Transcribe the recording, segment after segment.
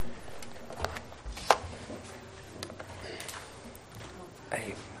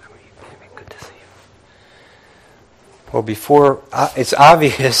Well, it's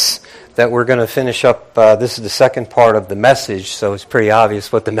obvious that we're going to finish up, this is the second part of the message, so it's pretty obvious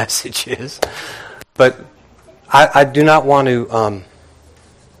what the message is. But I do not want to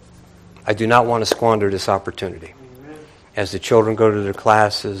squander this opportunity. As the children go to their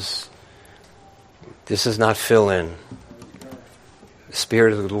classes, this is not fill-in. The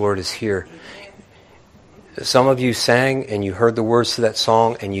Spirit of the Lord is here. Some of you sang and you heard the words to that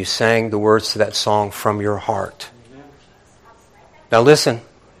song, and you sang the words to that song from your heart. Now listen,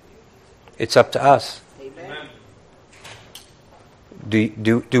 it's up to us.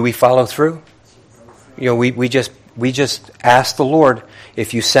 Do we follow through? You know, we just asked the Lord,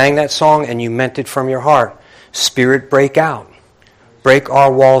 if you sang that song and you meant it from your heart, Spirit, break out. Break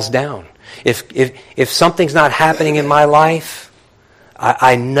our walls down. If something's not happening in my life,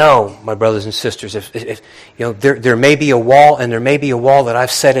 I know, my brothers and sisters, if you know, there may be a wall, and there may be a wall that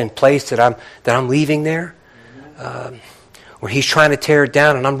I've set in place that I'm leaving there, where He's trying to tear it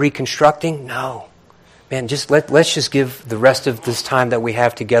down and I'm reconstructing. No, man, let's just give the rest of this time that we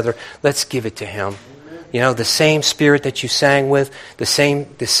have together. Let's give it to Him. You know, the same Spirit that you sang with, the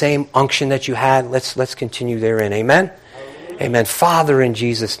same unction that you had. Let's continue therein. Amen. Amen. Father, in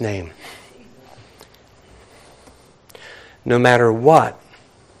Jesus' name, no matter what,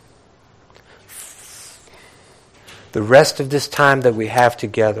 the rest of this time that we have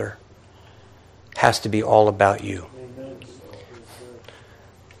together has to be all about You.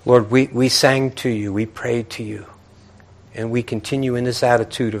 Lord, we sang to You, we prayed to You, and we continue in this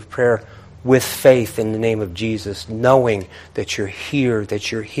attitude of prayer with faith in the name of Jesus, knowing that You're here,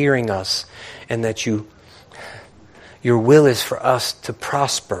 that You're hearing us, and that Your will is for us to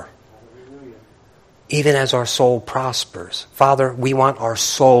prosper, even as our soul prospers. Father, we want our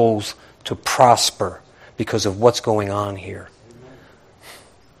souls to prosper because of what's going on here.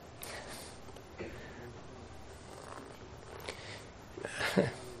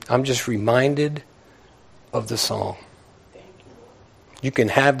 I'm just reminded of the song. You can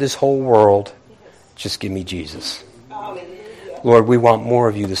have this whole world, just give me Jesus. Lord, we want more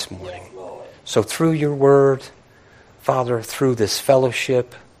of You this morning. So through Your word, Father, through this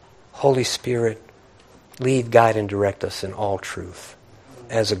fellowship, Holy Spirit, lead, guide, and direct us in all truth.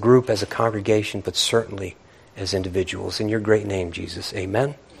 As a group, as a congregation, but certainly as individuals. In Your great name, Jesus.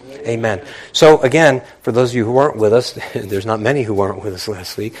 Amen. Amen. So again, for those of you who weren't with us, there's not many who weren't with us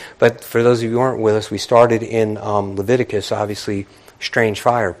last week, but for those of you who weren't with us, we started in Leviticus, obviously, strange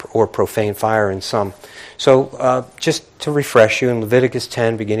fire or profane fire in some. So just to refresh you, in Leviticus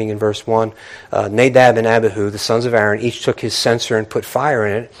 10, beginning in verse 1, Nadab and Abihu, the sons of Aaron, each took his censer and put fire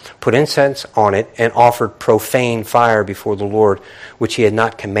in it, put incense on it, and offered profane fire before the Lord, which He had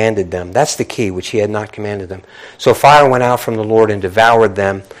not commanded them. That's the key, which He had not commanded them. So fire went out from the Lord and devoured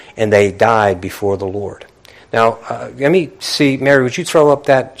them, and they died before the Lord. Now, let me see, Mary, would you throw up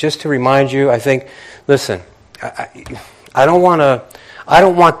that, just to remind you, I think, listen, I don't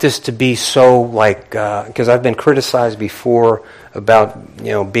want this to be so like, because I've been criticized before about,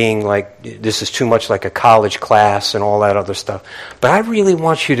 you know, being like, this is too much like a college class and all that other stuff. But I really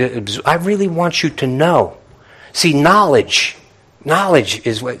want you to know. See, knowledge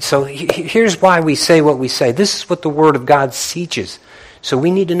is what, so here's why we say what we say. This is what the Word of God teaches. So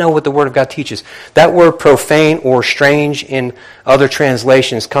we need to know what the Word of God teaches. That word profane or strange in other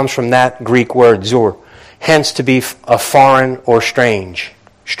translations comes from that Greek word, zur. Hence to be a foreign or strange.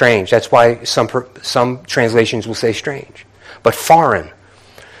 Strange. That's why some translations will say strange. But foreign.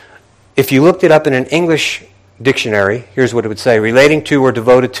 If you looked it up in an English dictionary, here's what it would say. Relating to or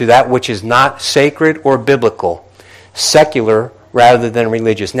devoted to that which is not sacred or biblical. Secular rather than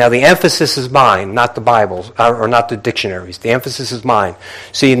religious. Now the emphasis is mine, not the Bibles, or not the dictionaries. The emphasis is mine.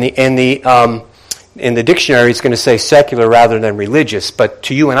 See, in the dictionary, it's going to say secular rather than religious. But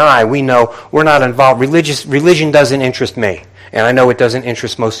to you and I, we know we're not involved. Religion doesn't interest me. And I know it doesn't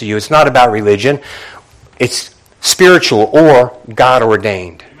interest most of you. It's not about religion. It's spiritual or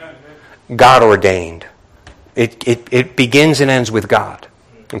God-ordained. God-ordained. It begins and ends with God.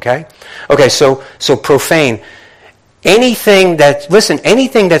 Okay? Okay, so profane. Anything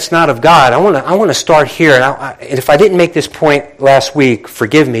that's not of God, I want to start here. And if I didn't make this point last week,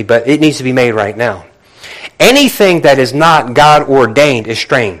 forgive me, but it needs to be made right now. Anything that is not God ordained is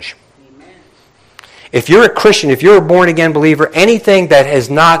strange. If you're a Christian, if you're a born-again believer, anything that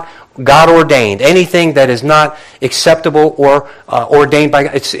is not God ordained, anything that is not acceptable or ordained by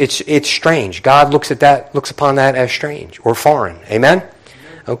God, it's strange. God looks upon that as strange or foreign. Amen?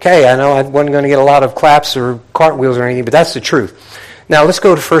 Okay, I know I wasn't going to get a lot of claps or cartwheels or anything, but that's the truth. Now let's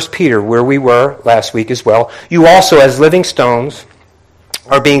go to 1 Peter, where we were last week as well. You also, as living stones,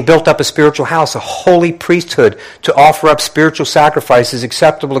 are being built up a spiritual house, a holy priesthood, to offer up spiritual sacrifices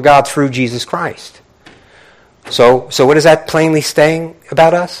acceptable to God through Jesus Christ. So what is that plainly saying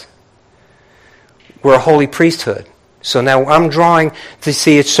about us? We're a holy priesthood. So now I'm drawing to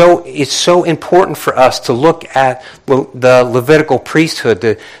see it's so important for us to look at the Levitical priesthood,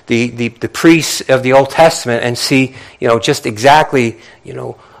 the priests of the Old Testament, and see, just exactly,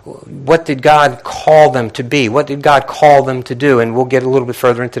 what did God call them to be? What did God call them to do? And we'll get a little bit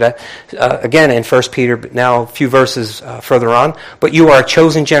further into that again in 1 Peter, but now a few verses further on. But you are a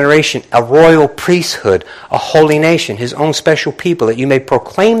chosen generation, a royal priesthood, a holy nation, his own special people, that you may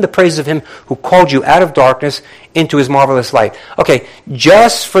proclaim the praise of him who called you out of darkness into his marvelous light. Okay,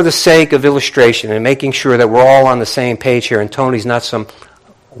 just for the sake of illustration and making sure that we're all on the same page here, and Tony's not some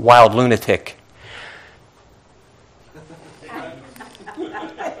wild lunatic.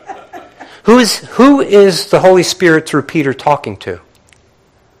 Who is the Holy Spirit through Peter talking to?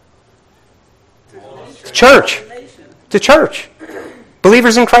 The church. The church.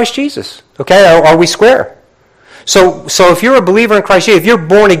 Believers in Christ Jesus. Okay, are we square? So if you're a believer in Christ Jesus, if you're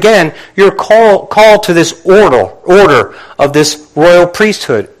born again, you're called to this order of this royal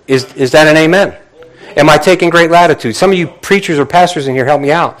priesthood. Is that an amen? Am I taking great latitude? Some of you preachers or pastors in here, help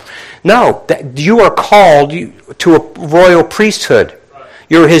me out. No, you are called to a royal priesthood.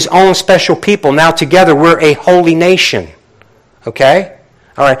 You're his own special people. Now together we're a holy nation. Okay?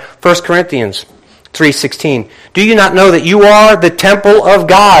 All right. 1 Corinthians 3:16. Do you not know that you are the temple of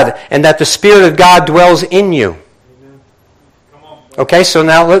God and that the Spirit of God dwells in you? Okay, so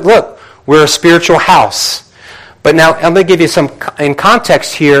now look. We're a spiritual house. But now I'm going to give you some in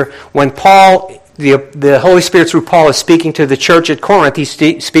context here. When Paul, the Holy Spirit through Paul is speaking to the church at Corinth, he's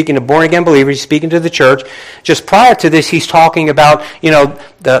speaking to born-again believers, he's speaking to the church. Just prior to this, he's talking about,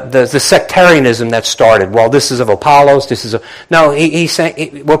 the sectarianism that started. Well, this is of Apollos, this is of... No, he's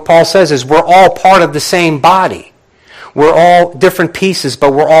saying, what Paul says is we're all part of the same body. We're all different pieces,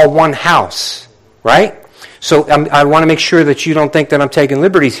 but we're all one house. Right? So I want to make sure that you don't think that I'm taking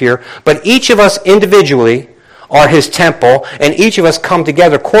liberties here. But each of us individually are his temple, and each of us come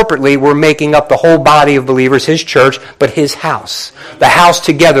together corporately. We're making up the whole body of believers, his church, but his house. The house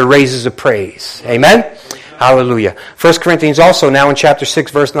together raises a praise. Amen? Hallelujah. 1 Corinthians also now in chapter 6,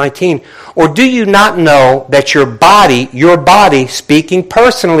 verse 19. Or do you not know that your body, speaking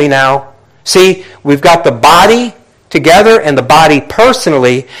personally now, see, we've got the body together, and the body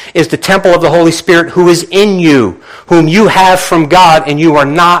personally is the temple of the Holy Spirit who is in you, whom you have from God, and you are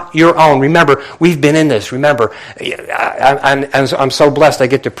not your own. Remember, we've been in this. Remember, I'm so blessed I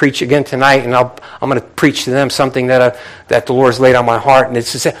get to preach again tonight, and I'm going to preach to them something that the Lord has laid on my heart, and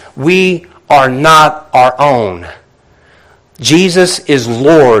it's to say, we are not our own. Jesus is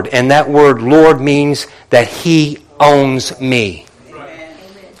Lord, and that word Lord means that he owns me.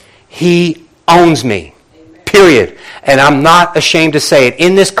 He owns me. Period. And I'm not ashamed to say it.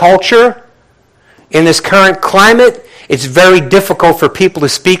 In this culture, in this current climate, it's very difficult for people to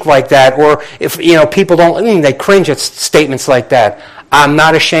speak like that. Or if people don't, they cringe at statements like that. I'm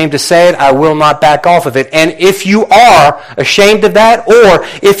not ashamed to say it. I will not back off of it. And if you are ashamed of that, or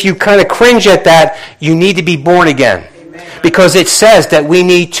if you kind of cringe at that, you need to be born again. Because it says that we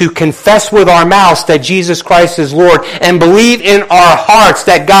need to confess with our mouths that Jesus Christ is Lord and believe in our hearts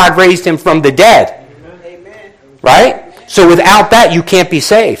that God raised him from the dead. Right? So without that, you can't be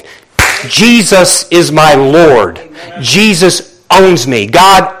saved. Jesus is my Lord. Jesus owns me.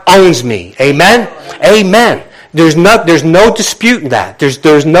 God owns me. Amen? Amen. There's no disputing that.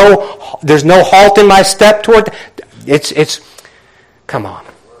 There's no halt in my step toward that. It's come on.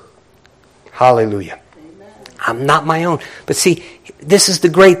 Hallelujah. I'm not my own. But see, this is the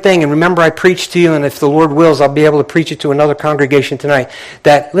great thing. And remember, I preached to you, and if the Lord wills, I'll be able to preach it to another congregation tonight.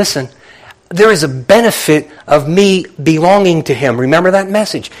 That, listen, there is a benefit of me belonging to him. Remember that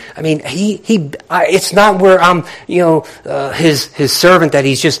message? I mean, it's not where I'm, his servant that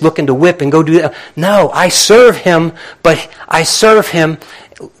he's just looking to whip and go do that. No, I serve him, but I serve him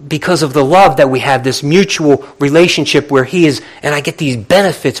because of the love that we have, this mutual relationship where he is, and I get these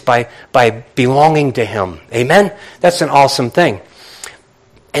benefits by belonging to him. Amen? That's an awesome thing.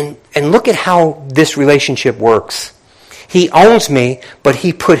 And look at how this relationship works. He owns me, but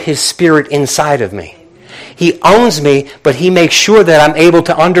he put his Spirit inside of me. He owns me, but he makes sure that I'm able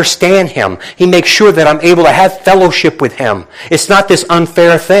to understand him. He makes sure that I'm able to have fellowship with him. It's not this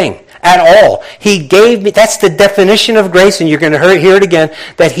unfair thing at all. He gave me, that's the definition of grace, and you're going to hear it again,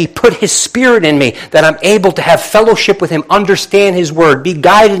 that he put his Spirit in me, that I'm able to have fellowship with him, understand his word, be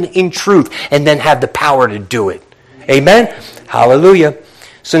guided in truth, and then have the power to do it. Amen? Hallelujah.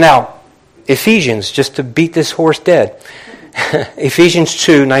 So now, Ephesians, just to beat this horse dead. Ephesians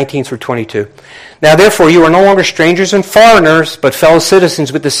 2, 19 through 22. Now therefore you are no longer strangers and foreigners, but fellow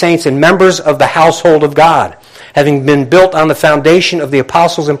citizens with the saints and members of the household of God, having been built on the foundation of the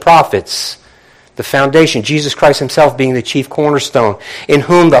apostles and prophets. The foundation, Jesus Christ himself being the chief cornerstone, in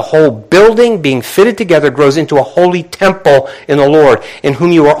whom the whole building being fitted together grows into a holy temple in the Lord, in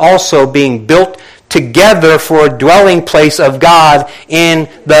whom you are also being built together for a dwelling place of God in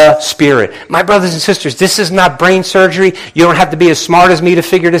the Spirit. My brothers and sisters, this is not brain surgery. You don't have to be as smart as me to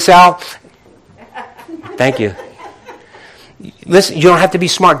figure this out. Thank you. Listen, you don't have to be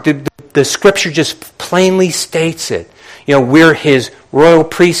smart. The Scripture just plainly states it. You know, we're His royal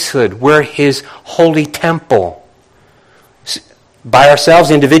priesthood. We're His holy temple. By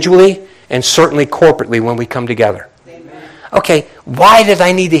ourselves individually and certainly corporately when we come together. Amen. Okay, why did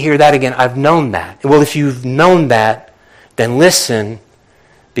I need to hear that again? I've known that. Well, if you've known that, then listen,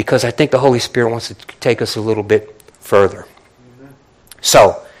 because I think the Holy Spirit wants to take us a little bit further. Amen.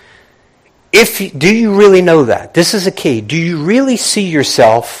 So, do you really know that? This is a key. Do you really see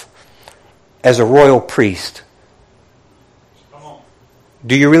yourself as a royal priest?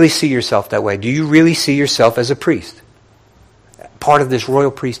 Do you really see yourself that way? Do you really see yourself as a priest? Part of this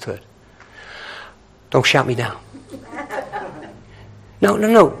royal priesthood. Don't shout me down.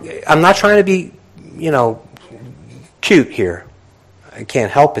 No. I'm not trying to be, cute here. I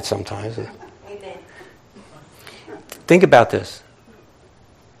can't help it sometimes. Amen. Think about this.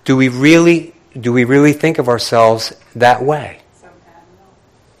 Do we really think of ourselves that way?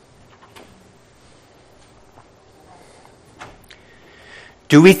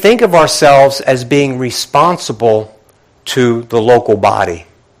 Do we think of ourselves as being responsible to the local body?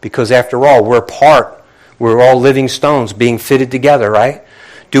 Because after all, we're all living stones being fitted together, right?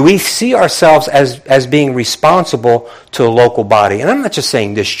 Do we see ourselves as being responsible to a local body? And I'm not just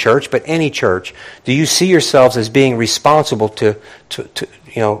saying this church, but any church. Do you see yourselves as being responsible to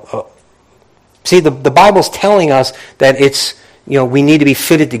see, the Bible's telling us that it's, we need to be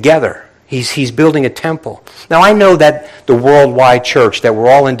fitted together. He's building a temple. Now, I know that the worldwide church, that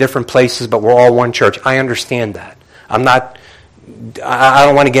we're all in different places, but we're all one church. I understand that. I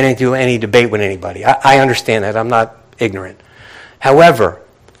don't want to get into any debate with anybody. I understand that. I'm not ignorant. However,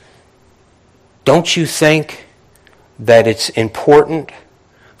 don't you think that it's important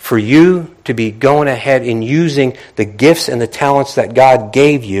for you to be going ahead and using the gifts and the talents that God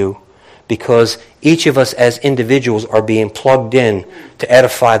gave you, because each of us as individuals are being plugged in to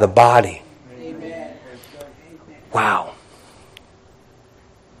edify the body? Amen. Wow.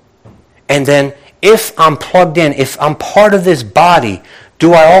 And then if I'm plugged in, if I'm part of this body,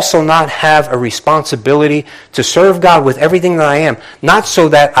 do I also not have a responsibility to serve God with everything that I am? Not so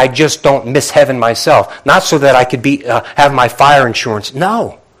that I just don't miss heaven myself. Not so that I could have my fire insurance.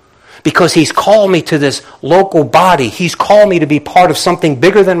 No. Because He's called me to this local body. He's called me to be part of something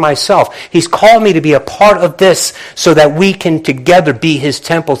bigger than myself. He's called me to be a part of this so that we can together be His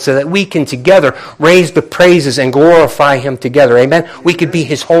temple, so that we can together raise the praises and glorify Him together. Amen? We could be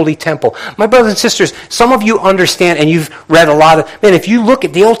His holy temple. My brothers and sisters, some of you understand, and you've read a lot of... Man, if you look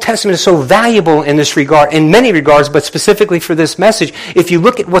at the Old Testament, is so valuable in this regard, in many regards, but specifically for this message. If you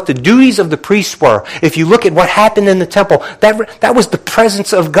look at what the duties of the priests were, if you look at what happened in the temple, that was the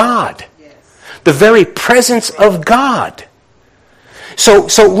presence of God. The very presence of God. So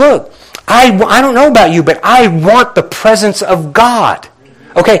look, I don't know about you, but I want the presence of God.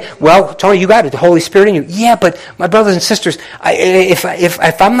 Okay, well, Tony, you got it, the Holy Spirit in you. Yeah, but my brothers and sisters,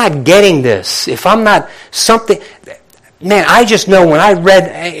 if I'm not getting this, if I'm not something, man, I just know when I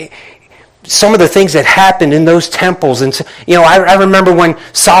read some of the things that happened in those temples, and I remember when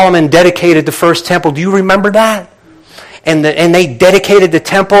Solomon dedicated the first temple. Do you remember that? And they dedicated the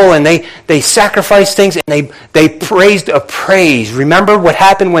temple, and they sacrificed things, and they praised a praise. Remember what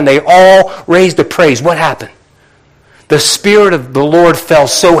happened when they all raised a praise? What happened? The Spirit of the Lord fell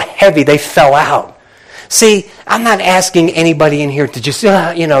so heavy, they fell out. See, I'm not asking anybody in here to just do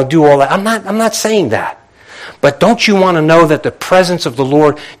all that. I'm not saying that. But don't you want to know that the presence of the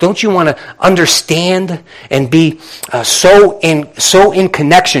Lord, don't you want to understand and be so in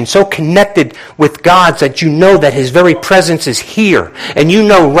connection, so connected with God that you know that His very presence is here. And you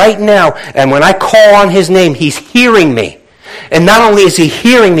know right now, and when I call on His name, He's hearing me. And not only is He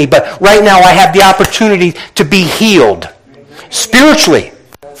hearing me, but right now I have the opportunity to be healed. Spiritually,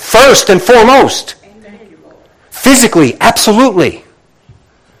 first and foremost. Physically, absolutely.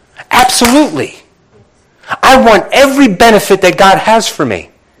 Absolutely. I want every benefit that God has for me.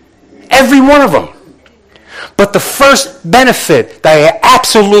 Every one of them. But the first benefit that I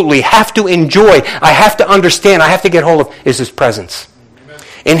absolutely have to enjoy, I have to understand, I have to get hold of, is His presence.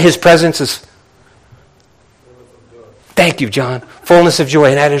 In His presence is Thank you, John. Fullness of joy,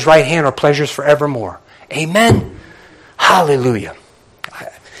 and at his right hand are pleasures forevermore. Amen. Hallelujah.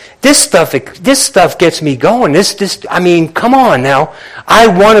 This stuff gets me going. I mean, come on now. I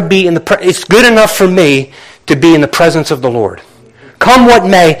want to be it's good enough for me to be in the presence of the Lord. Come what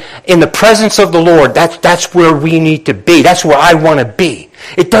may, in the presence of the Lord, that's where we need to be. That's where I want to be.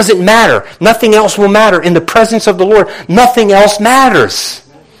 It doesn't matter. Nothing else will matter. In the presence of the Lord, nothing else matters.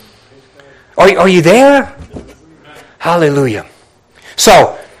 Are you there? Hallelujah.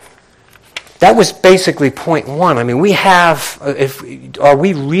 So, that was basically point one. I mean, are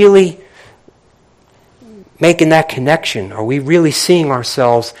we really making that connection? Are we really seeing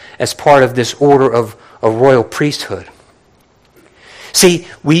ourselves as part of this order of royal priesthood? See,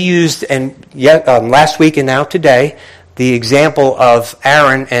 we used, last week and now today, the example of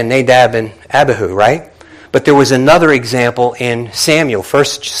Aaron and Nadab and Abihu, right? But there was another example in Samuel, 1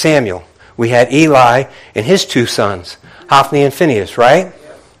 Samuel. We had Eli and his two sons, Hophni and Phinehas, right?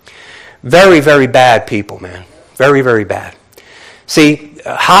 Very, very bad people, man. Very, very bad. See,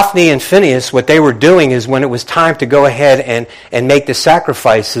 Hophni and Phinehas, what they were doing is when it was time to go ahead and make the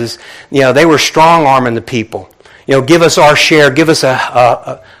sacrifices, they were strong-arming the people. Give us our share, give us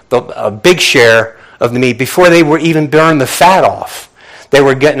a big share of the meat. Before they were even burning the fat off, they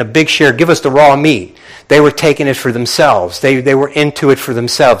were getting a big share. Give us the raw meat. They were taking it for themselves. They were into it for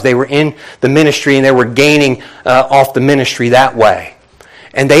themselves. They were in the ministry and they were gaining off the ministry that way.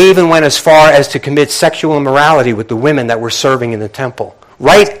 And they even went as far as to commit sexual immorality with the women that were serving in the temple,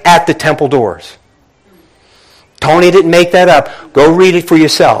 right at the temple doors. Tony didn't make that up. Go read it for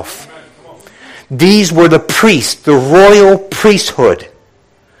yourself. These were the priests, the royal priesthood.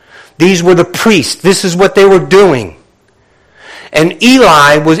 These were the priests. This is what they were doing. And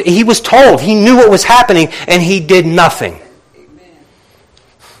Eli was told, he knew what was happening, and he did nothing.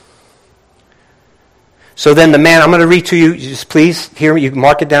 So then the man, I'm going to read to you, just please, here, you can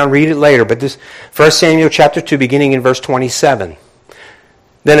mark it down, read it later, but this 1 Samuel chapter 2, beginning in verse 27.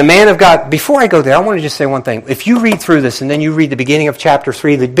 Then a man of God, before I go there, I want to just say one thing. If you read through this and then you read the beginning of chapter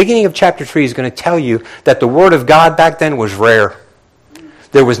 3, the beginning of chapter 3 is going to tell you that the Word of God back then was rare.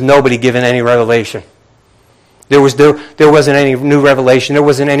 There was nobody given any revelation. There wasn't any new revelation. There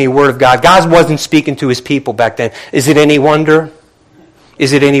wasn't any Word of God. God wasn't speaking to His people back then. Is it any wonder?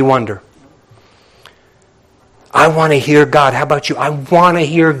 Is it any wonder? I want to hear God. How about you? I want to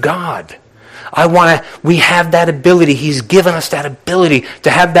hear God. We have that ability. He's given us that ability to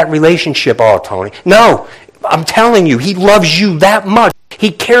have that relationship. Oh, Tony. No, I'm telling you, He loves you that much.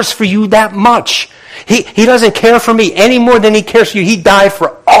 He cares for you that much. He doesn't care for me any more than He cares for you. He died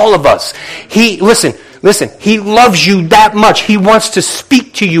for all of us. Listen, He loves you that much. He wants to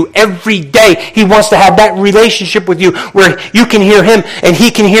speak to you every day. He wants to have that relationship with you where you can hear Him and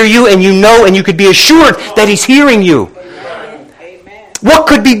He can hear you and and you could be assured that He's hearing you. Amen. What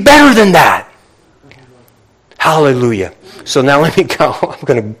could be better than that? Hallelujah. So now let me go. I'm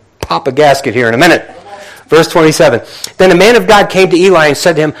going to pop a gasket here in a minute. Verse 27. Then a man of God came to Eli and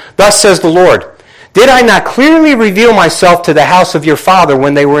said to him, "Thus says the Lord, did I not clearly reveal myself to the house of your father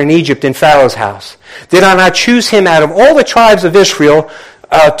when they were in Egypt in Pharaoh's house? Did I not choose him out of all the tribes of Israel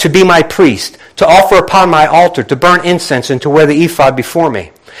to be my priest, to offer upon my altar, to burn incense, and to wear the ephod before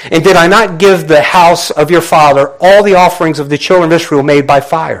me? And did I not give the house of your father all the offerings of the children of Israel made by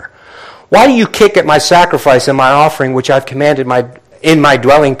fire? Why do you kick at my sacrifice and my offering which I've commanded in my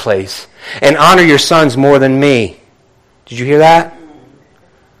dwelling place, and honor your sons more than me?" Did you hear that?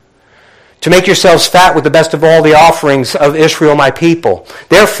 "To make yourselves fat with the best of all the offerings of Israel my people.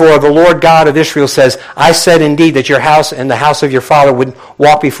 Therefore the Lord God of Israel says, I said indeed that your house and the house of your father would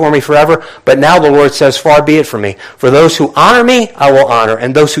walk before me forever, but now the Lord says, far be it from me. For those who honor me, I will honor,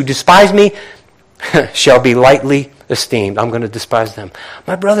 and those who despise me shall be lightly esteemed." I'm going to despise them.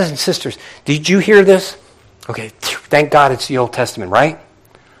 My brothers and sisters, did you hear this? Okay, thank God it's the Old Testament, right?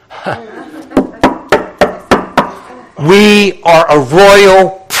 We are a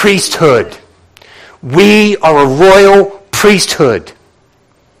royal priesthood. We are a royal priesthood.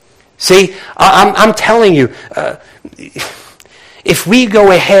 See, I'm telling you, if we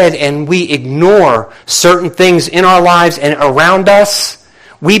go ahead and we ignore certain things in our lives and around us,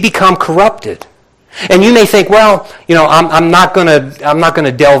 we become corrupted. And you may think, well, I'm not going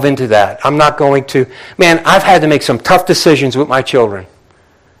to delve into that. I'm not going to. Man, I've had to make some tough decisions with my children.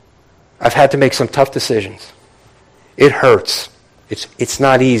 I've had to make some tough decisions. It hurts. It's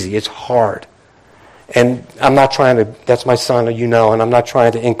not easy. It's hard. And I'm not trying to, that's my son, and I'm not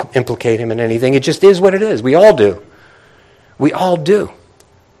trying to implicate him in anything. It just is what it is. We all do. We all do.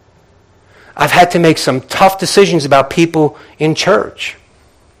 I've had to make some tough decisions about people in church.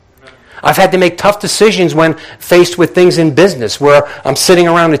 I've had to make tough decisions when faced with things in business where I'm sitting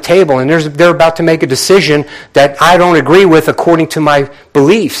around a table and they're about to make a decision that I don't agree with according to my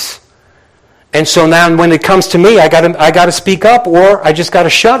beliefs. And so now when it comes to me, I got to speak up, or I just got to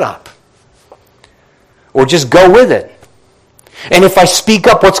shut up. Or just go with it. And if I speak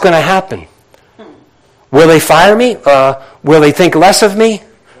up, what's going to happen? Will they fire me? Will they think less of me?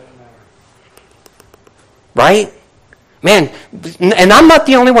 Right? Man, and I'm not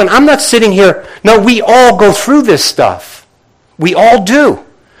the only one. I'm not sitting here. No, we all go through this stuff. We all do.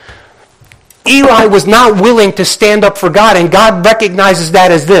 Eli was not willing to stand up for God, and God recognizes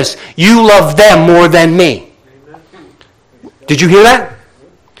that as this: you love them more than me. Did you hear that?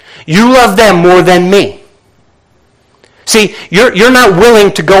 You love them more than me. See, you're not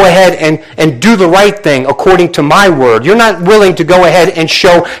willing to go ahead and do the right thing according to my word. You're not willing to go ahead and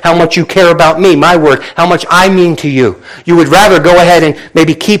show how much you care about me, my word, how much I mean to you. You would rather go ahead and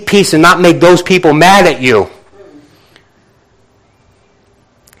maybe keep peace and not make those people mad at you.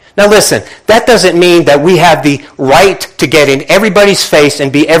 Now listen, that doesn't mean that we have the right to get in everybody's face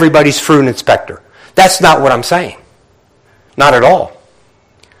and be everybody's fruit inspector. That's not what I'm saying. Not at all.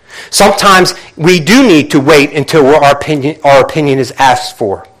 Sometimes we do need to wait until our opinion is asked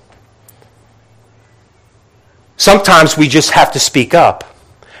for. Sometimes we just have to speak up.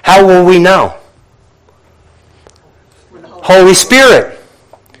 How will we know? Holy Spirit.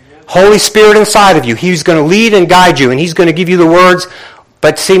 Holy Spirit inside of you. He's going to lead and guide you, and He's going to give you the words.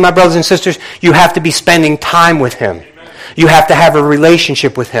 But see, my brothers and sisters, you have to be spending time with Him. You have to have a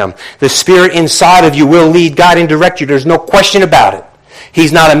relationship with Him. The Spirit inside of you will lead, guide, and direct you. There's no question about it.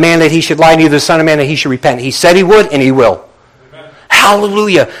 He's not a man that He should lie, neither the Son of Man that He should repent. He said He would, and He will. Amen.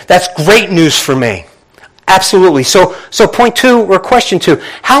 Hallelujah. That's great news for me. Absolutely. So point 2, or question 2,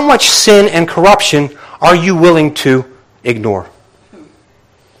 how much sin and corruption are you willing to ignore?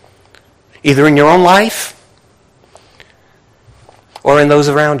 Either in your own life or in those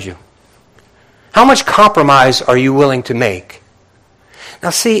around you. How much compromise are you willing to make? Now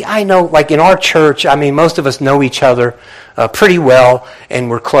see, I know, like in our church, I mean, most of us know each other pretty well, and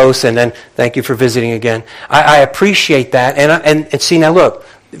we're close, and then thank you for visiting again. I appreciate that, and see, now look,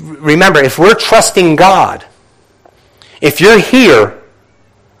 remember, if we're trusting God, if you're here,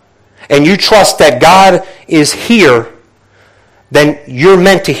 and you trust that God is here, then you're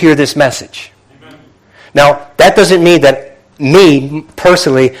meant to hear this message. Amen. Now, that doesn't mean that me,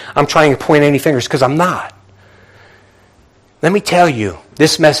 personally, I'm trying to point any fingers, because I'm not. Let me tell you,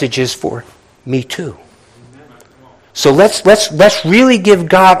 this message is for me too. So let's really give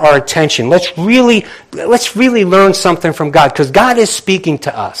God our attention. Let's really learn something from God, because God is speaking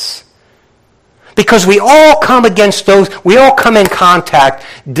to us. Because we all come against those, we all come in contact,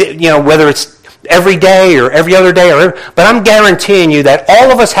 whether it's every day or every other day, but I'm guaranteeing you that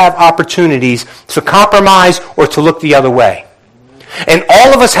all of us have opportunities to compromise or to look the other way. And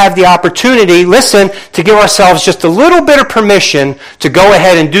all of us have the opportunity, listen, to give ourselves just a little bit of permission to go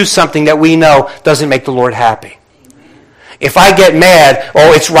ahead and do something that we know doesn't make the Lord happy. If I get mad,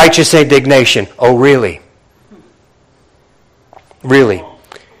 oh, it's righteous indignation. Oh, really? Really?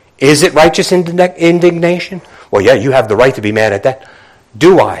 Is it righteous indignation? Well, yeah, you have the right to be mad at that.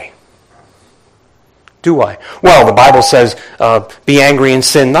 Do I? Do I? Well, the Bible says, be angry and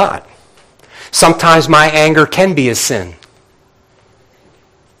sin not. Sometimes my anger can be a sin.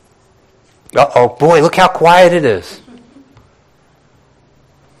 Uh-oh, boy, look how quiet it is.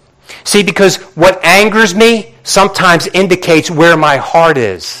 See, because what angers me sometimes indicates where my heart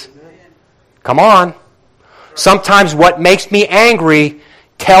is. Come on. Sometimes what makes me angry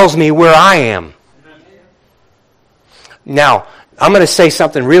tells me where I am. Now, I'm going to say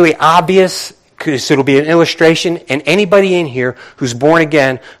something really obvious, because it'll be an illustration, and anybody in here who's born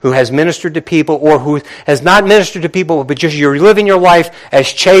again, who has ministered to people, or who has not ministered to people, but just you're living your life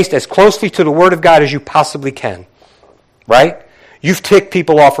as chaste, as closely to the Word of God as you possibly can. Right? You've ticked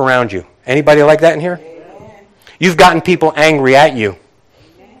people off around you. Anybody like that in here? Amen. You've gotten people angry at you.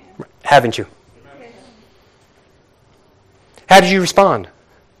 Amen. Haven't you? Amen. How did you respond?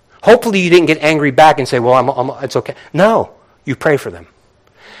 Hopefully you didn't get angry back and say, well, it's okay. No, you pray for them.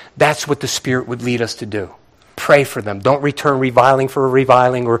 That's what the Spirit would lead us to do. Pray for them. Don't return reviling for a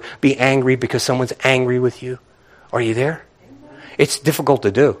reviling, or be angry because someone's angry with you. Are you there? It's difficult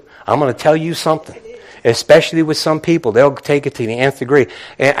to do. I'm going to tell you something. Especially with some people, they'll take it to the nth degree.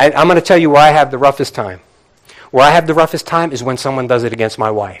 And I'm going to tell you where I have the roughest time. Where I have the roughest time is when someone does it against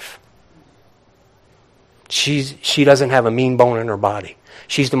my wife. She doesn't have a mean bone in her body.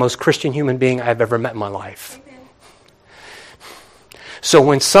 She's the most Christian human being I've ever met in my life. So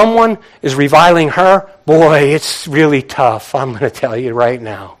when someone is reviling her, boy, it's really tough. I'm going to tell you right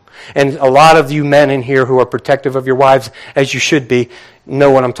now. And a lot of you men in here who are protective of your wives, as you should be,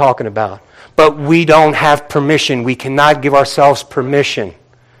 know what I'm talking about. But we don't have permission. We cannot give ourselves permission.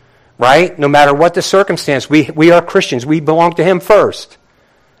 Right? No matter what the circumstance, we are Christians. We belong to Him first.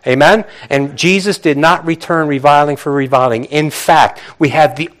 Amen? And Jesus did not return reviling for reviling. In fact, we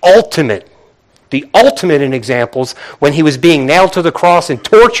have the ultimate in examples when He was being nailed to the cross and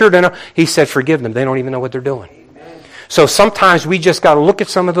tortured, and He said, forgive them. They don't even know what they're doing. Amen. So sometimes we just got to look at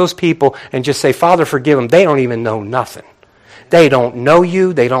some of those people and just say, Father, forgive them. They don't even know nothing. They don't know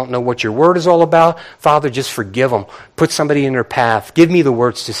you. They don't know what your word is all about. Father, just forgive them. Put somebody in their path. Give me the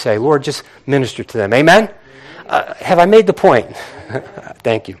words to say. Lord, just minister to them. Amen? Have I made the point?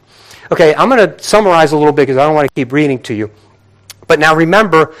 Thank you. Okay, I'm going to summarize a little bit because I don't want to keep reading to you. But now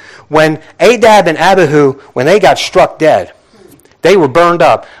remember, when Nadab and Abihu, when they got struck dead, they were burned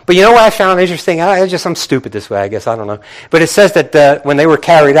up. But you know what I found interesting? I'm stupid this way, I guess. I don't know. But it says that when they were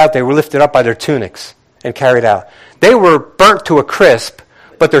carried out, they were lifted up by their tunics and carried out. They were burnt to a crisp,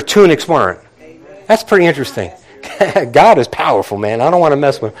 but their tunics weren't. That's pretty interesting. God is powerful, man. I don't want to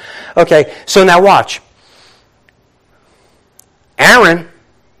mess with him. Okay, so now watch. Aaron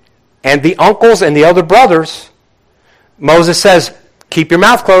and the uncles and the other brothers, Moses says, keep your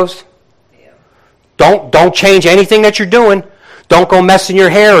mouth closed. Don't change anything that you're doing. Don't go messing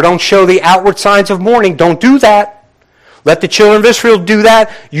your hair or don't show the outward signs of mourning. Don't do that. Let the children of Israel do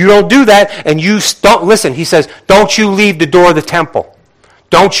that. You don't do that. And you don't, listen, he says, don't you leave the door of the temple.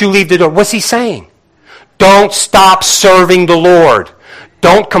 Don't you leave the door. What's he saying? Don't stop serving the Lord.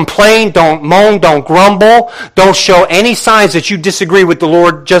 Don't complain. Don't moan. Don't grumble. Don't show any signs that you disagree with the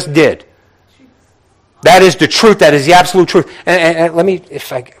Lord just did. That is the truth. That is the absolute truth. And let me,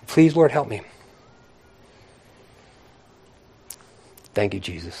 please, Lord, help me. Thank you,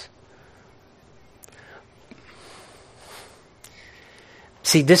 Jesus.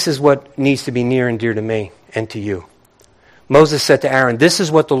 See, this is what needs to be near and dear to me and to you. Moses said to Aaron, this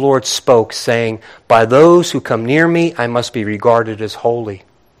is what the Lord spoke, saying, by those who come near me, I must be regarded as holy.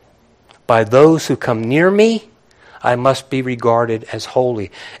 By those who come near me, I must be regarded as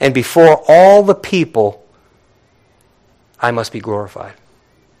holy. And before all the people, I must be glorified.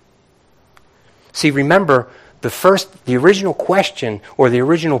 See, remember, the original question or the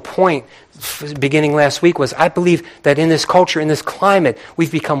original point beginning last week was, I believe that in this culture, in this climate,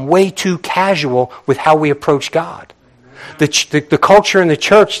 we've become way too casual with how we approach God. The culture in the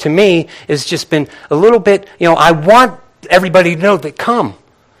church, to me, has just been a little bit, I want everybody to know that come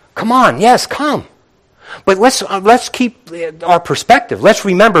on, yes, come. But let's keep our perspective. Let's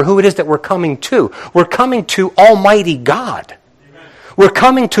remember who it is that we're coming to. We're coming to Almighty God. We're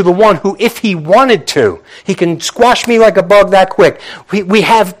coming to the one who, if he wanted to, he can squash me like a bug that quick. We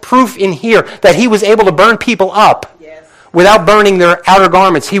have proof in here that he was able to burn people up without burning their outer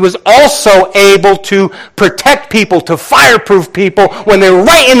garments. He was also able to protect people, to fireproof people when they were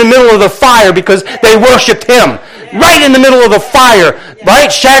right in the middle of the fire because they worshipped him. Right in the middle of the fire.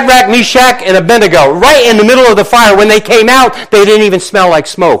 Right? Shadrach, Meshach, and Abednego. Right in the middle of the fire. When they came out, they didn't even smell like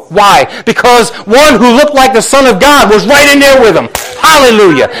smoke. Why? Because one who looked like the Son of God was right in there with them.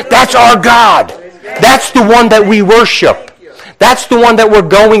 Hallelujah. That's our God. That's the one that we worship. That's the one that we're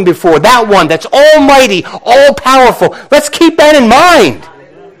going before. That one that's almighty, all-powerful. Let's keep that in mind.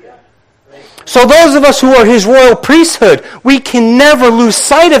 So those of us who are his royal priesthood, we can never lose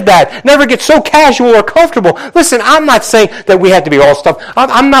sight of that. Never get so casual or comfortable. Listen, I'm not saying that we have to be all stuff.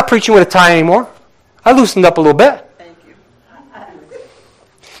 I'm not preaching with a tie anymore. I loosened up a little bit. Thank you.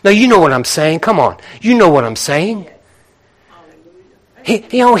 Now you know what I'm saying. Come on. You know what I'm saying.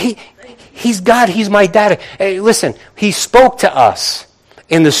 He's God. He's my daddy. Hey, listen, he spoke to us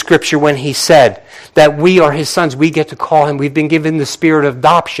in the scripture when he said that we are his sons. We get to call him. We've been given the spirit of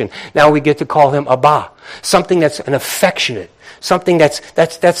adoption. Now we get to call him Abba. Something that's an affectionate. Something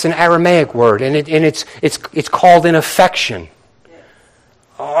that's an Aramaic word, and it's called an affection.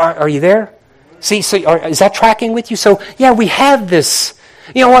 Are you there? See, so is that tracking with you? So yeah, we have this.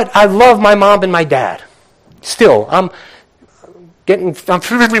 You know what? I love my mom and my dad. Still, I'm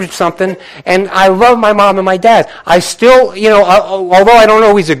something, and I love my mom and my dad. I still, although I don't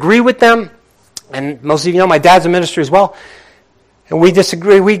always agree with them, and most of you know my dad's a minister as well, and we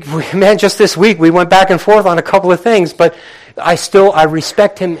disagree. Man, just this week we went back and forth on a couple of things, but I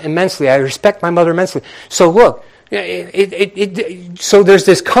respect him immensely. I respect my mother immensely. So look, so there's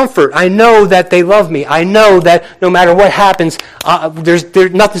this comfort. I know that they love me. I know that no matter what happens,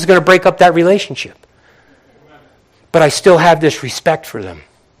 nothing's going to break up that relationship. But I still have this respect for them.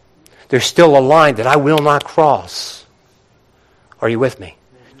 There's still a line that I will not cross. Are you with me?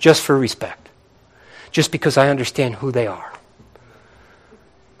 Just for respect. Just because I understand who they are.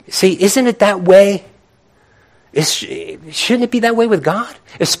 See, isn't it that way? Shouldn't it be that way with God?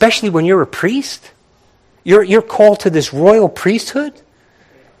 Especially when you're a priest? You're called to this royal priesthood?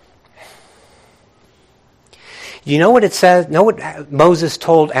 You know what it says? Know what Moses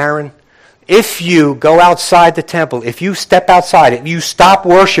told Aaron? If you go outside the temple, if you step outside, if you stop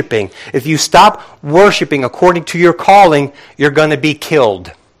worshiping according to your calling, you're going to be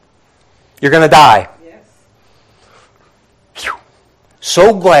killed. You're going to die. Yes.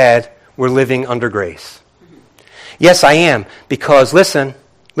 So glad we're living under grace. Yes, I am. Because, listen,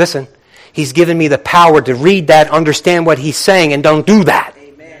 He's given me the power to read that, understand what He's saying, and don't do that.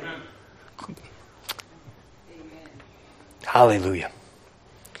 Amen. Hallelujah.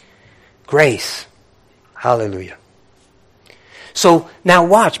 Grace. Hallelujah. So now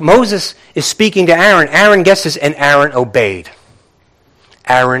watch. Moses is speaking to Aaron. Aaron guesses, and Aaron obeyed.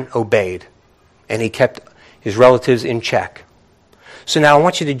 Aaron obeyed. And he kept his relatives in check. So now I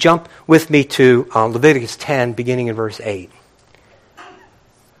want you to jump with me to Leviticus 10, beginning in verse 8.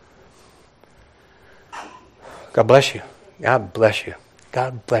 God bless you. God bless you.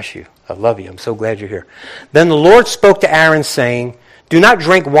 God bless you. I love you. I'm so glad you're here. Then the Lord spoke to Aaron, saying, do not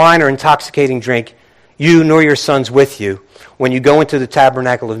drink wine or intoxicating drink, you nor your sons with you, when you go into the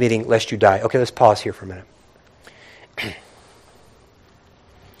tabernacle of meeting, lest you die. Okay, let's pause here for a minute.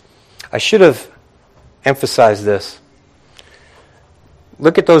 I should have emphasized this.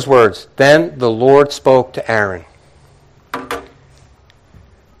 Look at those words. Then the Lord spoke to Aaron.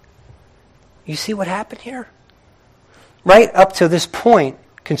 You see what happened here? Right up to this point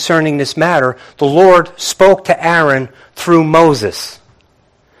concerning this matter, the Lord spoke to Aaron through Moses.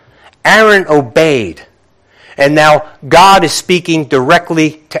 Aaron obeyed. And now God is speaking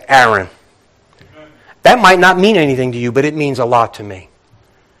directly to Aaron. That might not mean anything to you, but it means a lot to me.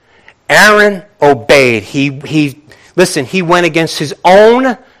 Aaron obeyed. He went against his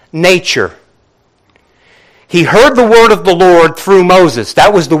own nature. He heard the word of the Lord through Moses.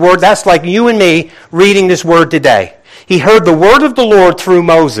 That was the word. That's like you and me reading this word today. He heard the word of the Lord through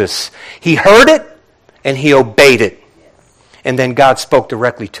Moses. He heard it and he obeyed it. And then God spoke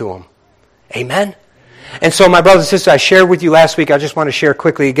directly to him. Amen? And so, my brothers and sisters, I shared with you last week. I just want to share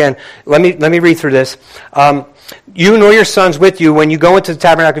quickly again. Let me read through this. You nor your sons with you, when you go into the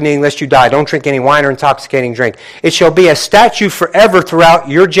tabernacle meeting, lest you die. Don't drink any wine or intoxicating drink. It shall be a statute forever throughout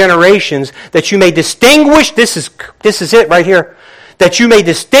your generations, that you may distinguish. This is it right here. That you may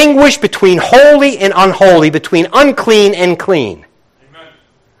distinguish between holy and unholy, between unclean and clean. Amen.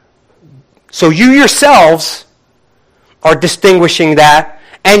 So you yourselves are distinguishing that,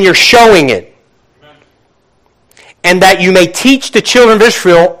 and you're showing it. Amen. And that you may teach the children of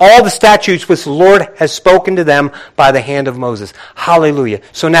Israel all the statutes which the Lord has spoken to them by the hand of Moses. Hallelujah.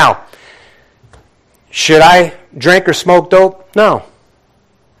 So now, should I drink or smoke dope? No.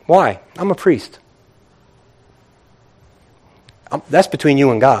 Why? I'm a priest. That's between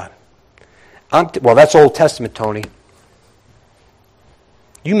you and God. Well, that's Old Testament, Tony.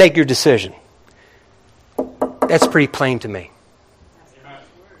 You make your decision. That's pretty plain to me.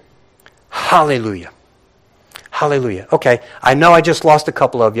 Hallelujah. Hallelujah. Okay, I know I just lost a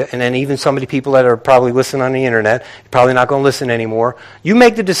couple of you, and then even some of the people that are probably listening on the internet, probably not going to listen anymore. You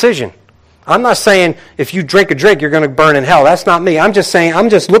make the decision. I'm not saying if you drink a drink, you're going to burn in hell. That's not me. I'm just saying, I'm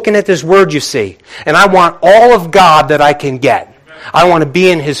just looking at this word you see, and I want all of God that I can get. I want to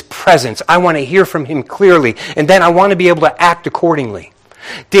be in His presence. I want to hear from Him clearly, and then I want to be able to act accordingly.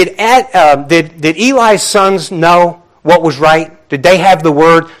 Did Eli's sons know what was right? Did they have the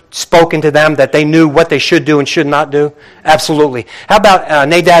word spoken to them that they knew what they should do and should not do? Absolutely. How about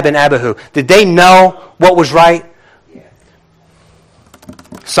Nadab and Abihu? Did they know what was right?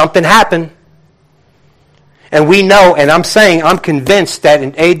 Something happened. And we know, and I'm convinced that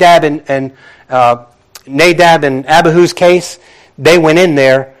in Nadab and Abihu's case, they went in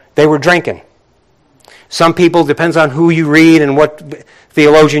there, they were drinking. Some people, depends on who you read and what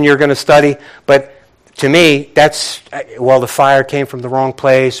theologian you're going to study, but to me, the fire came from the wrong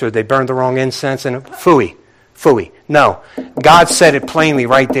place, or they burned the wrong incense, and phooey. No. God said it plainly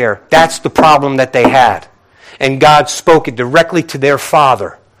right there. That's the problem that they had. And God spoke it directly to their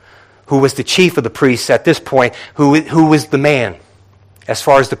father, who was the chief of the priests at this point, who was the man, as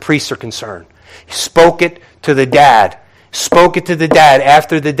far as the priests are concerned. He spoke it to the dad. Spoke it to the dad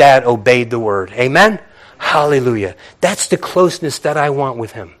after the dad obeyed the word. Amen? Hallelujah. That's the closeness that I want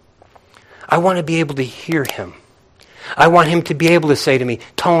with Him. I want to be able to hear Him. I want Him to be able to say to me,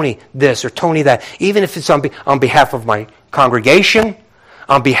 Tony this or Tony that, even if it's on behalf of my congregation,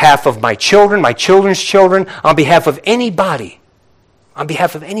 on behalf of my children, my children's children, on behalf of anybody. On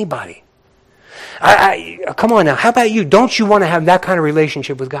behalf of anybody. Come on now. How about you? Don't you want to have that kind of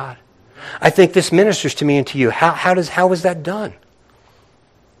relationship with God? I think this ministers to me and to you. How is that done?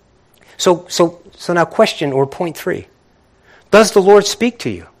 So now question or point 3. Does the Lord speak to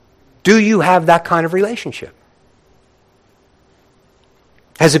you? Do you have that kind of relationship?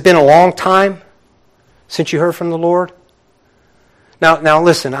 Has it been a long time since you heard from the Lord? Now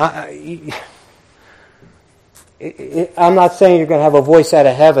listen, I'm not saying you're going to have a voice out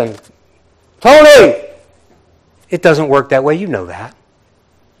of heaven. Tony! It doesn't work that way. You know that.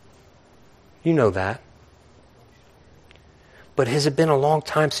 You know that. But has it been a long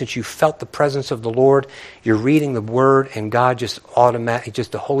time since you felt the presence of the Lord? You're reading the Word and God just automatically,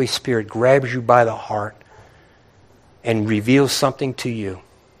 the Holy Spirit grabs you by the heart and reveals something to you.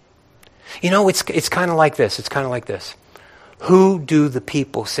 You know, it's kind of like this. It's kind of like this. Who do the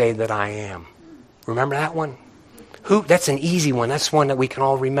people say that I am? Remember that one? Who? That's an easy one. That's one that we can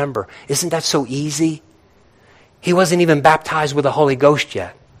all remember. Isn't that so easy? He wasn't even baptized with the Holy Ghost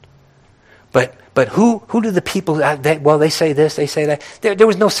yet. But who do the people, they say this, they say that. There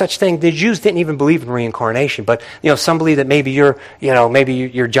was no such thing. The Jews didn't even believe in reincarnation, but some believe that maybe you're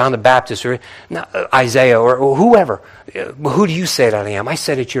John the Baptist or Isaiah or whoever. Who do you say that I am? I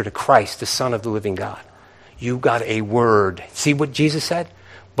said that you're the Christ, the Son of the living God. You got a word. See what Jesus said?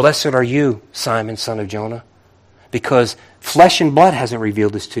 Blessed are you, Simon, son of Jonah, because flesh and blood hasn't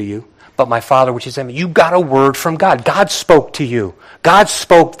revealed this to you, but my Father which is in heaven. You got a word from God. God spoke to you. God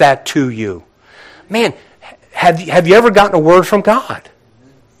spoke that to you. Man, have you ever gotten a word from God?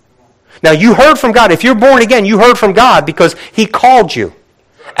 Now, you heard from God. If you're born again, you heard from God because He called you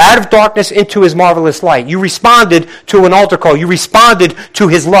out of darkness into His marvelous light. You responded to an altar call. You responded to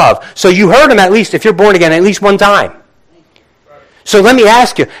His love. So you heard Him at least, if you're born again, at least one time. So let me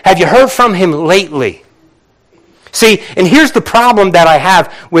ask you, have you heard from Him lately? See, and here's the problem that I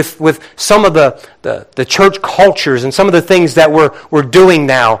have with some of the church cultures and some of the things that we're doing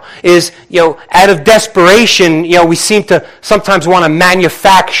now is, out of desperation, we seem to sometimes want to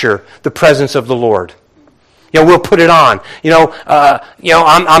manufacture the presence of the Lord. We'll put it on.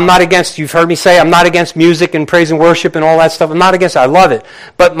 I'm not against, you've heard me say, I'm not against music and praise and worship and all that stuff. I'm not against it. I love it.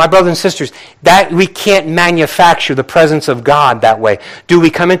 But my brothers and sisters, that we can't manufacture the presence of God that way. Do we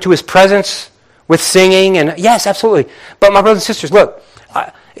come into His presence with singing? And yes, absolutely. But my brothers and sisters, look,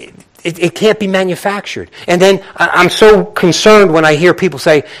 it can't be manufactured. And then I'm so concerned when I hear people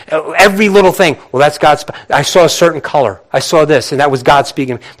say, every little thing, well, that's God's. I saw a certain color. I saw this, and that was God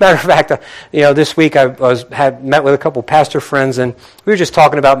speaking. Matter of fact, this week I had met with a couple pastor friends, and we were just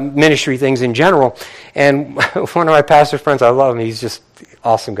talking about ministry things in general. And one of my pastor friends, I love him. He's just an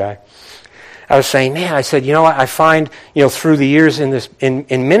awesome guy. I was saying, man, I said, I find, through the years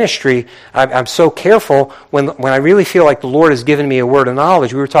in ministry, I'm so careful when I really feel like the Lord has given me a word of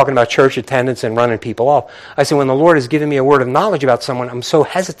knowledge. We were talking about church attendance and running people off. I said, when the Lord has given me a word of knowledge about someone, I'm so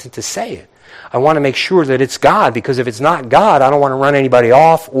hesitant to say it. I want to make sure that it's God, because if it's not God, I don't want to run anybody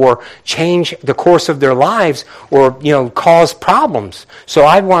off or change the course of their lives or, cause problems. So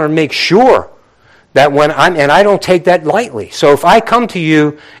I want to make sure that and I don't take that lightly. So if I come to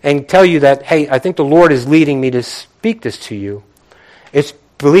you and tell you that, hey, I think the Lord is leading me to speak this to you,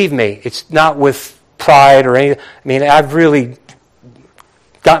 believe me, it's not with pride or anything. I mean, I've really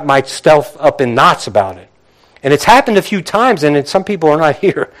got myself up in knots about it. And it's happened a few times, and some people are not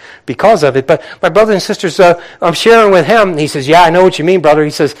here because of it. But my brothers and sisters, I'm sharing with him. He says, yeah, I know what you mean, brother. He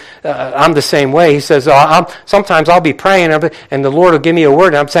says, I'm the same way. He says, sometimes I'll be praying, and the Lord will give me a word.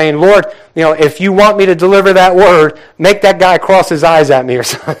 And I'm saying, Lord, if you want me to deliver that word, make that guy cross his eyes at me or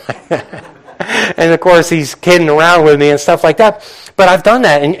something like that. And, of course, he's kidding around with me and stuff like that. But I've done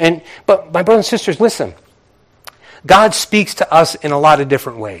that. But my brothers and sisters, listen. God speaks to us in a lot of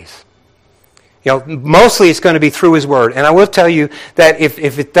different ways. Mostly it's going to be through His Word. And I will tell you that if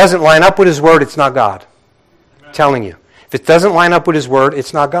it doesn't line up with His Word, it's not God. I'm telling you. If it doesn't line up with His Word,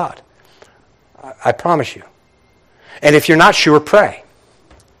 it's not God. I promise you. And if you're not sure, pray.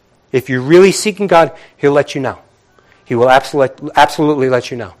 If you're really seeking God, He'll let you know. He will absolutely let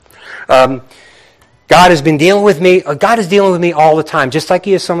you know. God has been dealing with me. God is dealing with me all the time, just like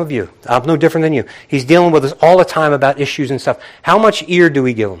He is some of you. I'm no different than you. He's dealing with us all the time about issues and stuff. How much ear do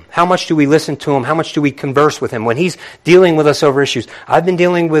we give Him? How much do we listen to Him? How much do we converse with Him when He's dealing with us over issues? I've been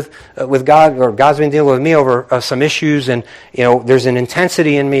dealing with God, or God's been dealing with me over some issues, and there's an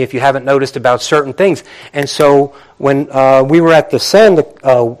intensity in me, if you haven't noticed, about certain things. And so when we were at the Send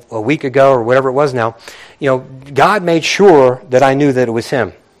a week ago, or whatever it was now, God made sure that I knew that it was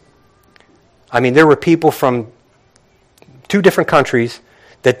Him. I mean, there were people from 2 different countries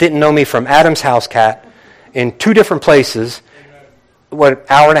that didn't know me from Adam's house cat in 2 different places. What,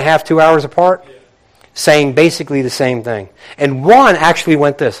 hour and a half, 2 hours apart? saying basically the same thing. And one actually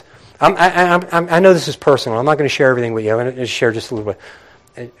went this. I know this is personal. I'm not going to share everything with you. I'm going to share just a little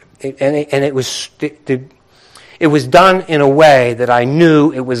bit. And it was done in a way that I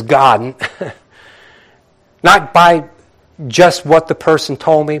knew it was God. Not by just what the person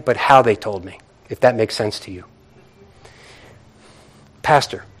told me, but how they told me, if that makes sense to you.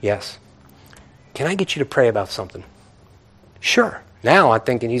 Pastor, yes. Can I get you to pray about something? Sure. Now I'm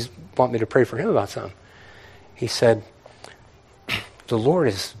thinking he's want me to pray for him about something. He said, the Lord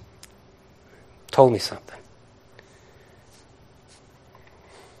has told me something.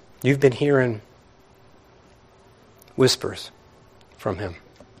 You've been hearing whispers from him.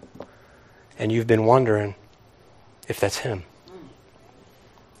 And you've been wondering if that's him.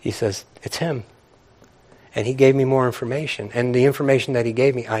 He says, it's him. And he gave me more information. And the information that he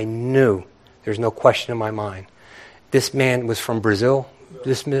gave me, I knew. There's no question in my mind. This man was from Brazil.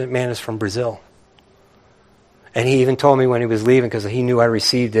 This man is from Brazil. And he even told me when he was leaving, because he knew I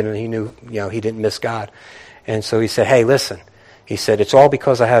received it and he knew, he didn't miss God. And so he said, hey, listen. He said, it's all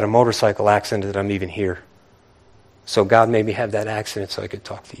because I had a motorcycle accident that I'm even here. So God made me have that accident so I could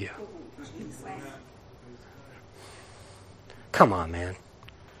talk to you. Come on, man.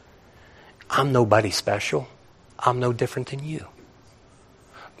 I'm nobody special. I'm no different than you.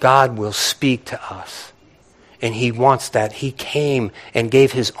 God will speak to us. And he wants that. He came and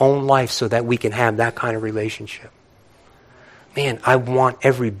gave his own life so that we can have that kind of relationship. Man, I want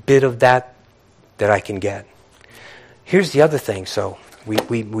every bit of that I can get. Here's the other thing. So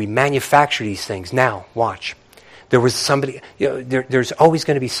we manufacture these things. Now, watch. There was somebody, there's always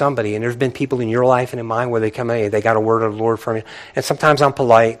going to be somebody, and there's been people in your life and in mine where they come in, they got a word of the Lord from you. And sometimes I'm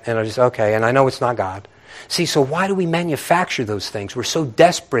polite, and I just, okay, and I know it's not God. See, so why do we manufacture those things? We're so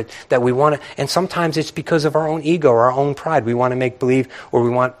desperate that we want to, and sometimes it's because of our own ego, our own pride. We want to make believe, or we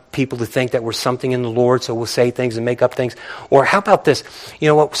want people to think that we're something in the Lord, so we'll say things and make up things. Or how about this? You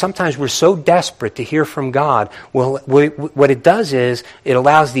know what? Sometimes we're so desperate to hear from God. Well, what it does is it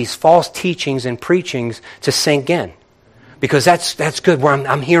allows these false teachings and preachings to sink in. Because that's good. Where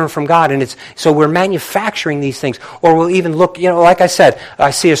I'm hearing from God, and so we're manufacturing these things. Or we'll even look. Like I said,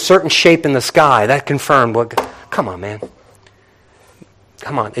 I see a certain shape in the sky that confirmed. Well, come on, man.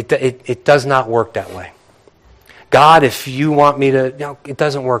 Come on. It does not work that way. God, if you want me to, it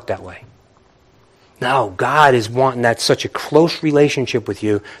doesn't work that way. No, God is wanting that such a close relationship with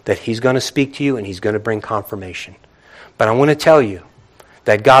you that He's going to speak to you and He's going to bring confirmation. But I want to tell you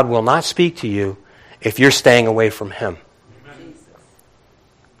that God will not speak to you if you're staying away from Him.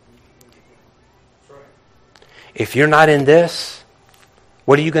 If you're not in this,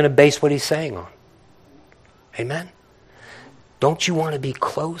 what are you going to base what He's saying on? Amen? Don't you want to be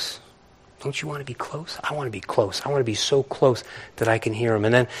close? Don't you want to be close? I want to be close. I want to be so close that I can hear Him.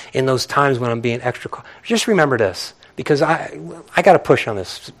 And then in those times when I'm being extra close, just remember this, because I got to push on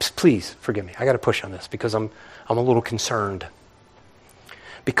this. Please forgive me. I got to push on this because I'm a little concerned.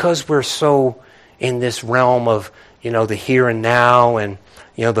 Because we're so in this realm of, the here and now and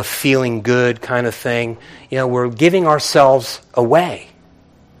the feeling good kind of thing. We're giving ourselves away.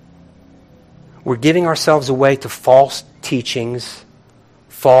 We're giving ourselves away to false teachings,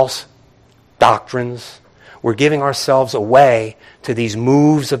 false doctrines. We're giving ourselves away to these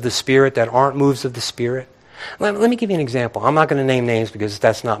moves of the Spirit that aren't moves of the Spirit. Let me give you an example. I'm not going to name names because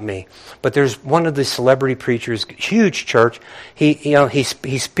that's not me. But there's one of the celebrity preachers, huge church.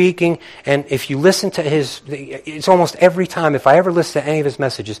 He's speaking, and if you listen to it's almost every time. If I ever listen to any of his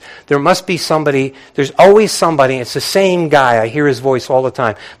messages, there must be somebody. There's always somebody. It's the same guy. I hear his voice all the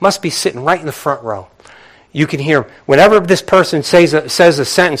time. Must be sitting right in the front row. You can hear whenever this person says a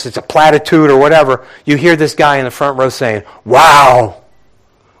sentence, it's a platitude or whatever. You hear this guy in the front row saying, "Wow,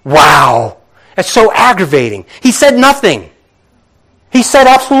 wow." That's so aggravating. He said nothing. He said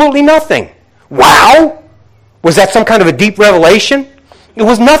absolutely nothing. Wow? Was that some kind of a deep revelation? It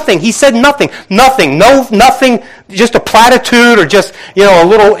was nothing. He said nothing. Nothing. No, nothing. Just a platitude or just, a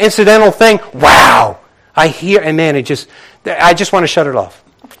little incidental thing. Wow. I hear, and man, I just want to shut it off.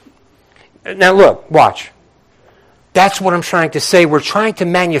 Now look, watch. That's what I'm trying to say. We're trying to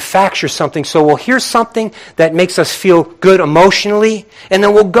manufacture something, so we'll hear something that makes us feel good emotionally, and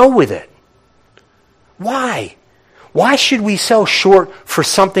then we'll go with it. Why? Why should we sell short for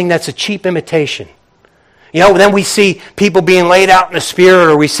something that's a cheap imitation? Then we see people being laid out in the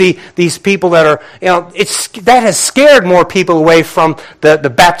Spirit, or we see these people that are, that has scared more people away from the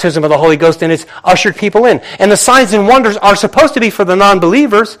baptism of the Holy Ghost than it's ushered people in. And the signs and wonders are supposed to be for the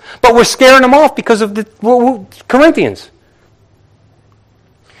non-believers, but we're scaring them off because of the Corinthians.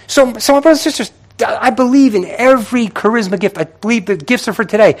 So my brothers and sisters, I believe in every charisma gift. I believe the gifts are for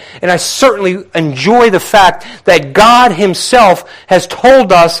today. And I certainly enjoy the fact that God himself has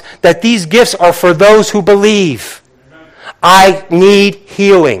told us that these gifts are for those who believe. I need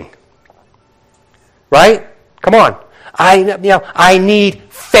healing. Right? Come on. I need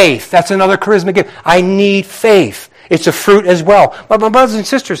faith. That's another charisma gift. I need faith. It's a fruit as well. But my brothers and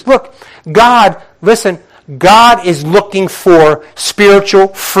sisters, look, God is looking for spiritual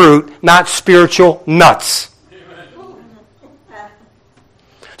fruit, not spiritual nuts.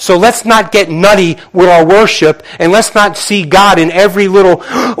 So let's not get nutty with our worship, and let's not see God in every little,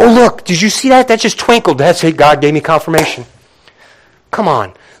 oh look, did you see that? That just twinkled. That's it, God gave me confirmation. Come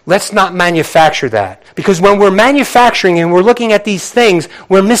on. Let's not manufacture that. Because when we're manufacturing and we're looking at these things,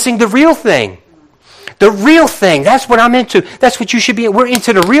 we're missing the real thing. The real thing. That's what I'm into. That's what you should be. We're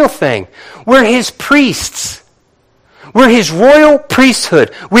into the real thing. We're his priests. We're his royal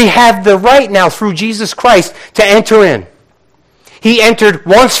priesthood. We have the right now through Jesus Christ to enter in. He entered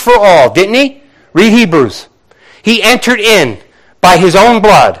once for all, didn't he? Read Hebrews. He entered in by his own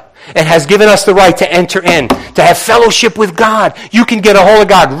blood and has given us the right to enter in, to have fellowship with God. You can get a hold of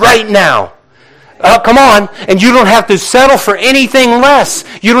God right now. Come on. And you don't have to settle for anything less.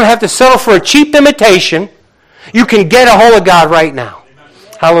 You don't have to settle for a cheap imitation. You can get a hold of God right now.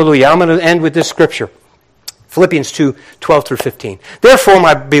 Hallelujah. I'm going to end with this scripture. Philippians 2, 12 through 15. Therefore,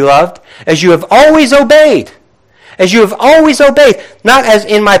 my beloved, as you have always obeyed, not as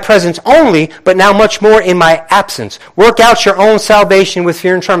in my presence only, but now much more in my absence. Work out your own salvation with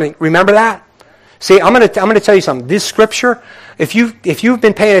fear and trembling. Remember that? See, I'm going to tell you something. This scripture, if you've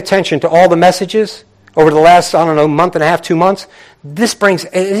been paying attention to all the messages over the last, month and a half, 2 months,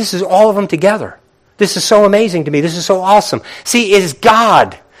 this is all of them together. This is so amazing to me. This is so awesome. See, it is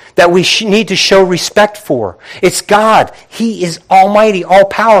God that we need to show respect for. It's God. He is almighty,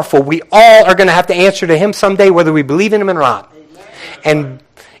 all-powerful. We all are going to have to answer to him someday, whether we believe in him or not. And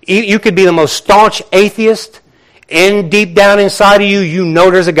you could be the most staunch atheist, and deep down inside of you, you know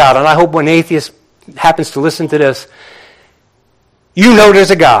there's a God. And I hope when an atheist happens to listen to this, you know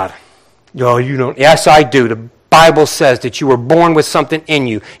there's a God. No, you don't. Yes, I do. The Bible says that you were born with something in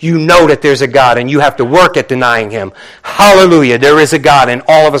you. You know that there's a God, and you have to work at denying him. Hallelujah. There is a God, and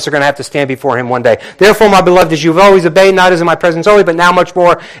all of us are going to have to stand before him one day. Therefore, my beloved, as you've always obeyed, not as in my presence only, but now much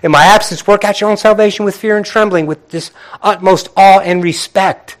more in my absence, work out your own salvation with fear and trembling, with this utmost awe and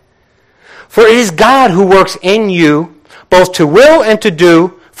respect. For it is God who works in you, both to will and to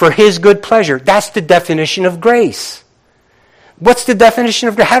do for his good pleasure. That's the definition of grace. What's the definition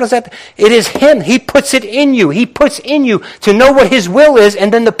of grace? How does that? It is him. He puts it in you. He puts in you to know what his will is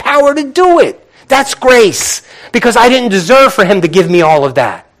and then the power to do it. That's grace. Because I didn't deserve for him to give me all of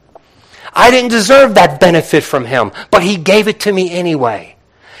that. I didn't deserve that benefit from him, but he gave it to me anyway.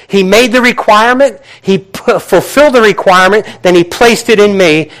 He made the requirement, he fulfilled the requirement, then he placed it in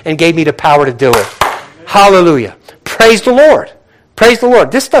me and gave me the power to do it. Hallelujah. Praise the Lord. Praise the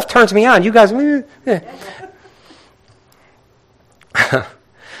Lord. This stuff turns me on. You guys...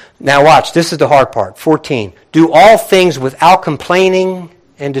 Now watch, this is the hard part. 14. Do all things without complaining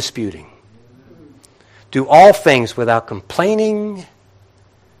and disputing. Do all things without complaining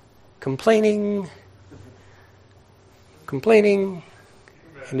and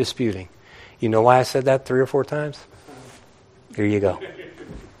disputing. You know why I said that 3 or 4 times? Here you go.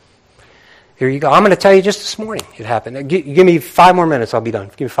 Here you go. I'm going to tell you just this morning it happened. Give me 5 more minutes, I'll be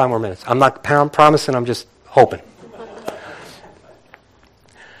done. Give me 5 more minutes. I'm not promising, I'm just hoping.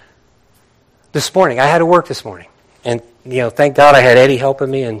 This morning, I had to work this morning. And, thank God I had Eddie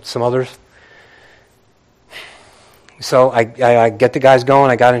helping me and some others. So I get the guys going.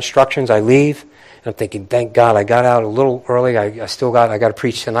 I got instructions. I leave. And I'm thinking, thank God I got out a little early. I got to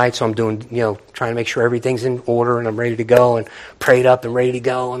preach tonight. So I'm doing, trying to make sure everything's in order and I'm ready to go and prayed up and ready to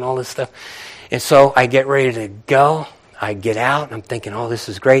go and all this stuff. And so I get ready to go. I get out and I'm thinking, oh, this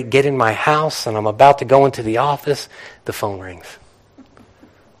is great. Get in my house and I'm about to go into the office. The phone rings.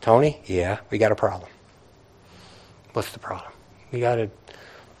 Tony? Yeah, we got a problem. What's the problem? We got a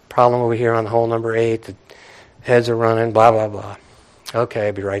problem over here on hole number 8. The heads are running, blah, blah, blah. Okay,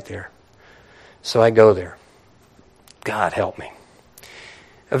 I'll be right there. So I go there. God help me.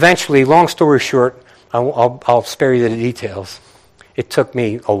 Eventually, long story short, I'll spare you the details. It took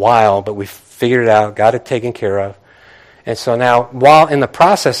me a while, but we figured it out, got it taken care of. And so now, while in the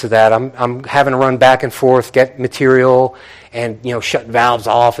process of that, I'm having to run back and forth, get material, and shut valves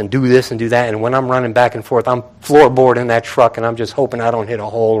off and do this and do that. And when I'm running back and forth, I'm floorboarding that truck, and I'm just hoping I don't hit a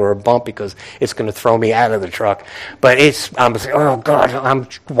hole or a bump because it's going to throw me out of the truck. But I'm oh God, I'm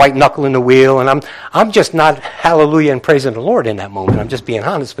white knuckling the wheel, and I'm just not hallelujah and praising the Lord in that moment. I'm just being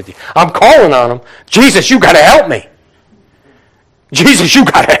honest with you. I'm calling on Him. Jesus, you got to help me. Jesus, you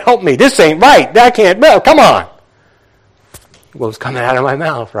got to help me. This ain't right. I can't. No, come on. What was coming out of my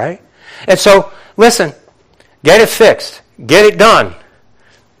mouth, right? And so, listen, get it fixed. Get it done.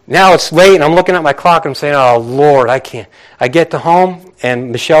 Now it's late, and I'm looking at my clock, and I'm saying, oh, Lord, I can't. I get to home,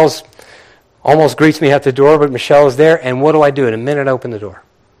 and Michelle's almost greets me at the door, but Michelle is there, and what do I do? In a minute, I open the door.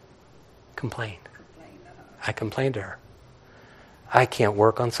 Complain. I complain to her. I can't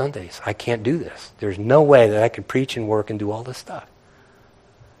work on Sundays. I can't do this. There's no way that I could preach and work and do all this stuff.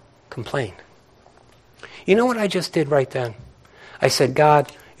 Complain. You know what I just did right then? I said,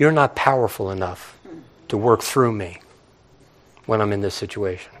 God, you're not powerful enough to work through me when I'm in this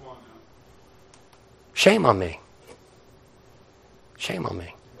situation. Shame on me. Shame on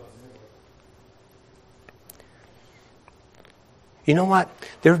me. You know what?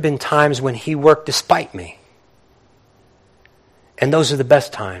 There have been times when He worked despite me. And those are the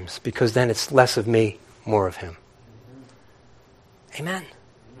best times, because then it's less of me, more of Him. Amen.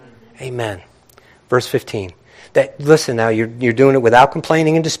 Amen. Verse 15. That, listen now, you're doing it without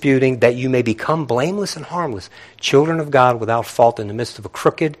complaining and disputing, that you may become blameless and harmless, children of God without fault in the midst of a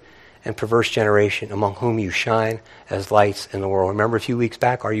crooked and perverse generation, among whom you shine as lights in the world. Remember a few weeks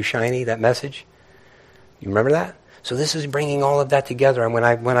back, Are You Shiny, that message? You remember that? So this is bringing all of that together. And when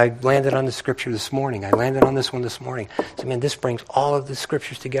I landed on the scripture this morning, I landed on this one this morning. So, man, this brings all of the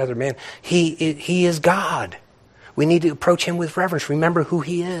scriptures together. Man, He is God. We need to approach Him with reverence. Remember who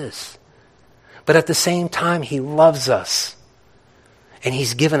He is. But at the same time, He loves us. And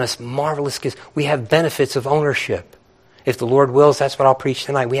He's given us marvelous gifts. We have benefits of ownership. If the Lord wills, that's what I'll preach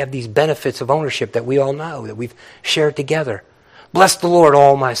tonight. We have these benefits of ownership that we all know, that we've shared together. Bless the Lord,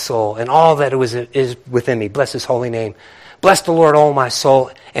 all my soul, and all that is within me. Bless His holy name. Bless the Lord, all my soul,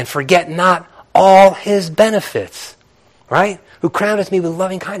 and forget not all His benefits. Right? Who crowneth me with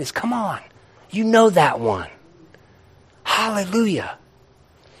loving kindness. Come on. You know that one. Hallelujah.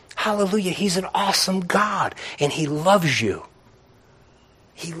 Hallelujah. He's an awesome God, and He loves you.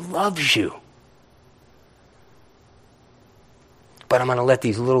 He loves you. But I'm going to let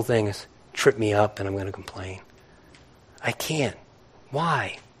these little things trip me up, and I'm going to complain. I can't.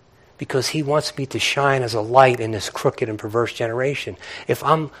 Why? Because He wants me to shine as a light in this crooked and perverse generation. If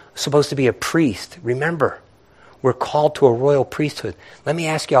I'm supposed to be a priest, remember, we're called to a royal priesthood. Let me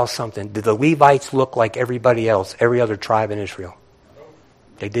ask y'all something. Did the Levites look like everybody else, every other tribe in Israel?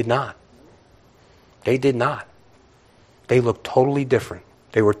 They did not. They did not. They looked totally different.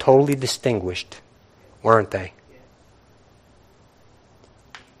 They were totally distinguished, weren't they?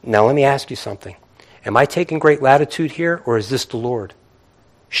 Now let me ask you something. Am I taking great latitude here, or is this the Lord?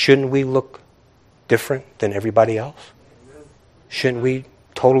 Shouldn't we look different than everybody else? Shouldn't we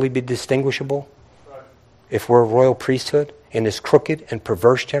totally be distinguishable if we're a royal priesthood in this crooked and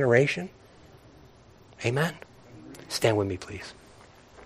perverse generation? Amen? Stand with me, please.